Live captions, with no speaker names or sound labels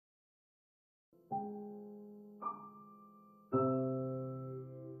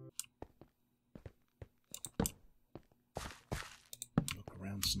Look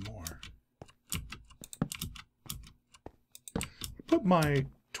around some more. I put my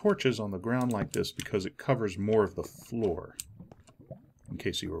torches on the ground like this because it covers more of the floor, in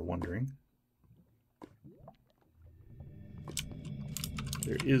case you were wondering.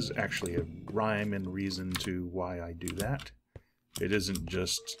 There is actually a rhyme and reason to why I do that. It isn't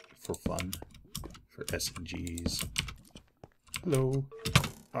just for fun, for SNGs. Hello.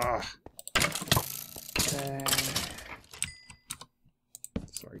 Ah.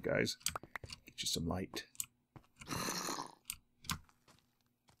 Sorry, guys. Get you some light.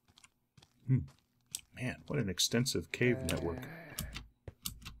 Man, what an extensive cave network.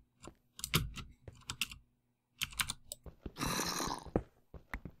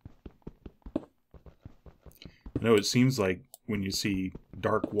 I know it seems like when you see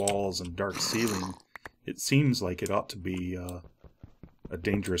dark walls and dark ceiling, it seems like it ought to be a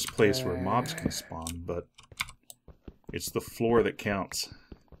dangerous place where mobs can spawn, but it's the floor that counts.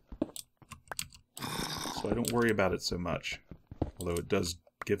 So I don't worry about it so much, although it does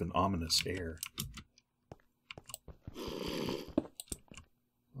give an ominous air.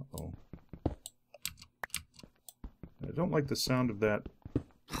 Uh-oh. I don't like the sound of that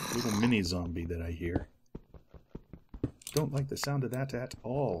little mini zombie that I hear. Don't like the sound of that at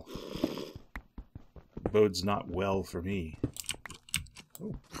all. It bodes not well for me.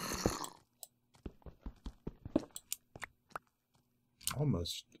 Oh.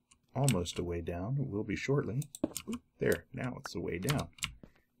 Almost a way down. It will be shortly. Oop, there, now it's a way down.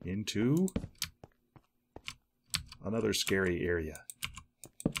 Into another scary area.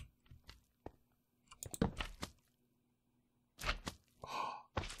 Oh,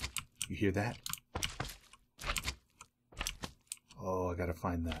 you hear that? Oh, I gotta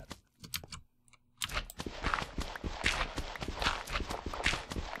find that.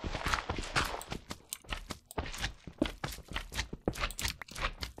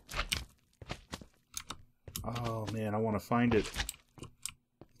 Oh man, I want to find it.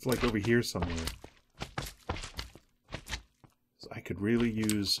 It's like over here somewhere. So I could really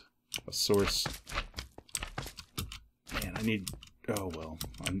use a source. Man, I need... Oh well,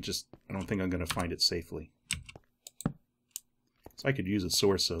 I don't think I'm gonna find it safely. So I could use a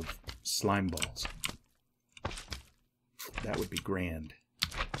source of slime balls. That would be grand.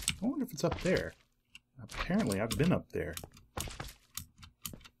 I wonder if it's up there. Apparently I've been up there.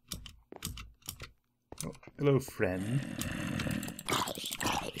 Oh, hello, friend.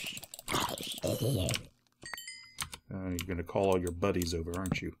 You're going to call all your buddies over,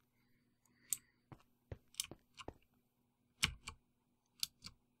 aren't you?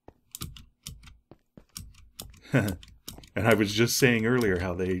 And I was just saying earlier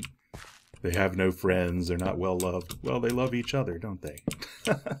how they have no friends, they're not well loved. Well, they love each other, don't they?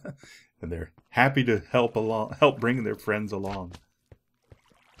 And they're happy to help bring their friends along.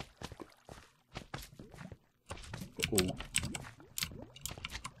 Uh-oh.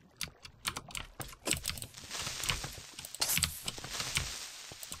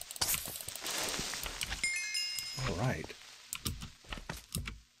 All right.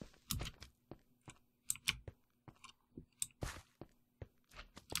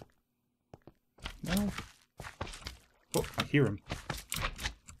 No. Oh, I hear him.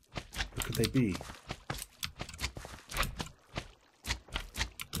 Who could they be?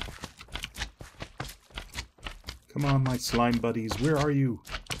 Come on, my slime buddies. Where are you?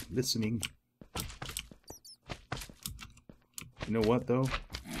 Listening. You know what, though?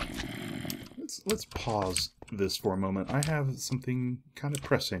 Let's pause this for a moment. I have something kind of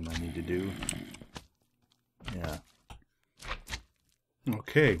pressing I need to do. Yeah.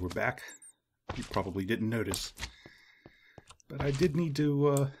 Okay, we're back. You probably didn't notice. But I did need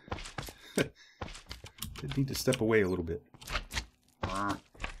to, step away a little bit.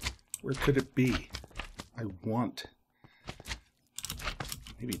 Where could it be? I want...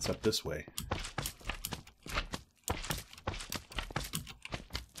 Maybe it's up this way.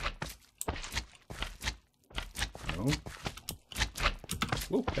 No?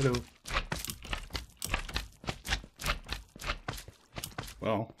 Oh, hello.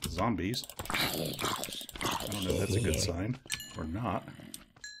 Well, zombies. I don't know if that's a good sign or not.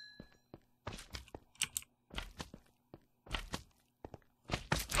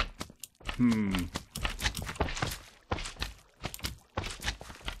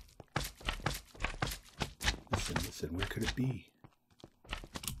 Listen, where could it be?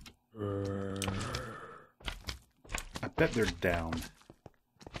 I bet they're down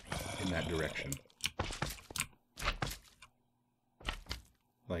in that direction.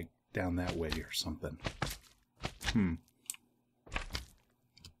 Like, down that way or something.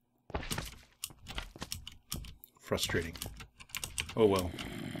 Frustrating. Oh well.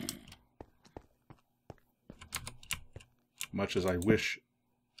 Much as I wish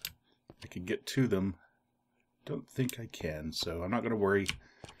I could get to them, don't think I can, so I'm not going to worry.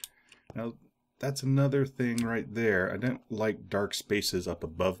 Now, that's another thing right there. I don't like dark spaces up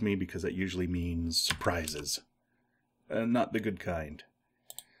above me because that usually means surprises. Not the good kind.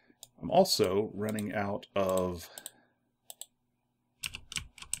 I'm also running out of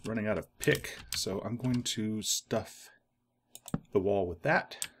pick, so I'm going to stuff the wall with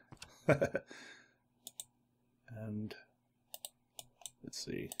that. And let's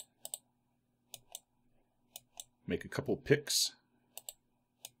see. Make a couple picks.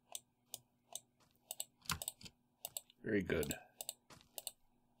 Very good.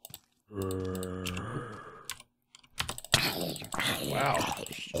 Wow,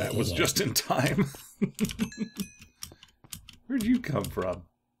 that was just in time. Where'd you come from?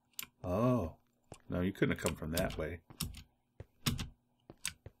 Oh, no, you couldn't have come from that way.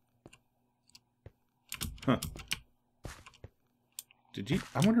 Huh. Did he?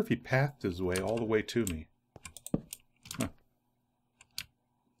 I wonder if he pathed his way all the way to me. Huh.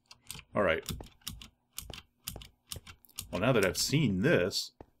 Alright. Well, now that I've seen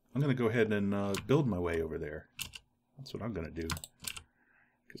this, I'm going to go ahead and build my way over there. That's what I'm going to do.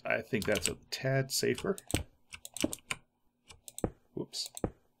 Because I think that's a tad safer. Whoops.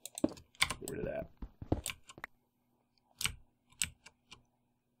 Get rid of that.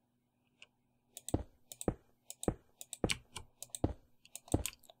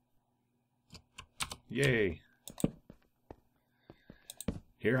 Yay.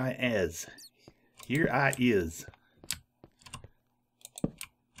 Here I is. Here I is.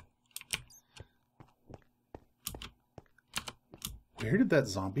 Where did that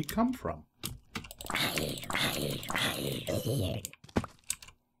zombie come from?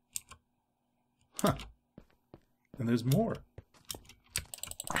 Huh. And there's more.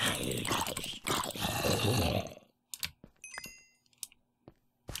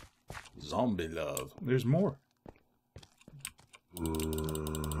 Zombie love. There's more.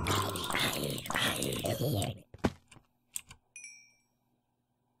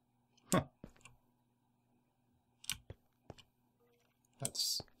 Huh.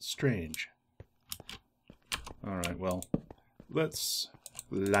 That's strange. Alright, well, let's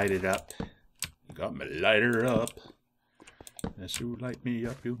light it up. You got my lighter up. Unless you light me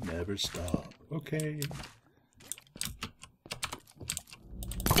up, you'll never stop. Okay.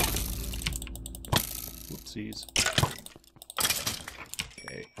 Whoopsies.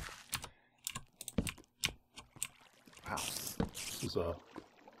 Okay. Wow. This is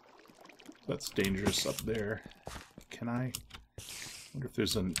that's dangerous up there. Can I? Wonder if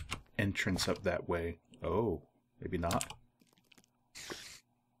there's an entrance up that way. Oh, maybe not.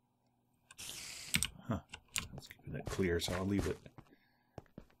 Huh. Let's keep that clear, so I'll leave it.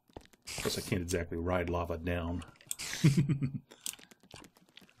 Plus, I can't exactly ride lava down.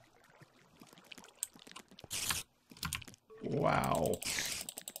 Wow.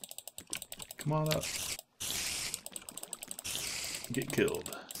 Come on up. Get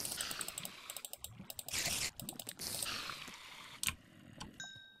killed.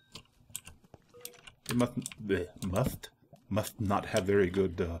 It must not have very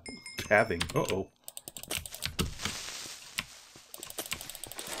good calving. Uh-oh.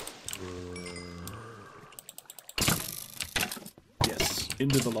 Yes,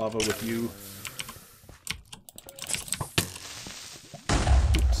 into the lava with you.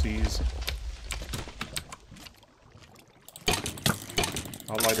 Oopsies.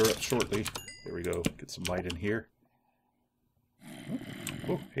 I'll light her up shortly. There we go. Get some light in here.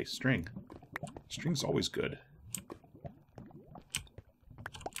 Oh, hey, string. String's always good.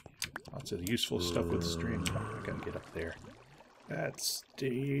 Lots of useful stuff with string. Oh, I gotta get up there. That's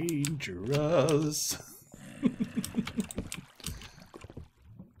dangerous.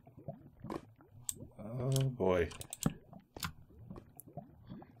 Oh boy.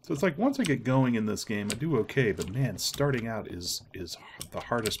 So it's like once I get going in this game, I do okay, but man, starting out is the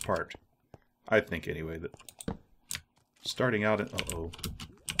hardest part. I think anyway, that starting out at uh-oh.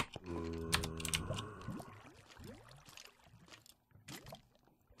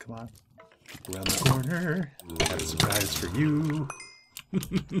 Come on. Around the corner. I have a surprise for you.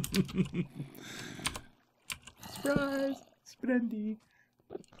 Surprise! Splendy.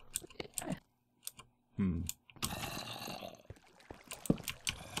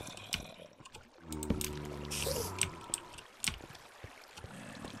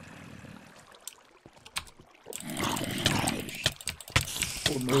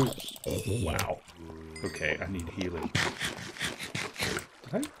 Oh no. Oh, wow. Okay, I need healing.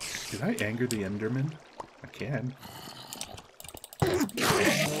 Did I anger the Enderman? I can.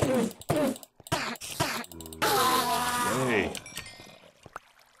 Hey.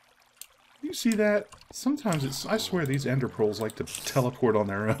 You see that? Sometimes I swear these Ender Pearls like to teleport on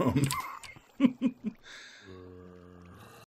their own.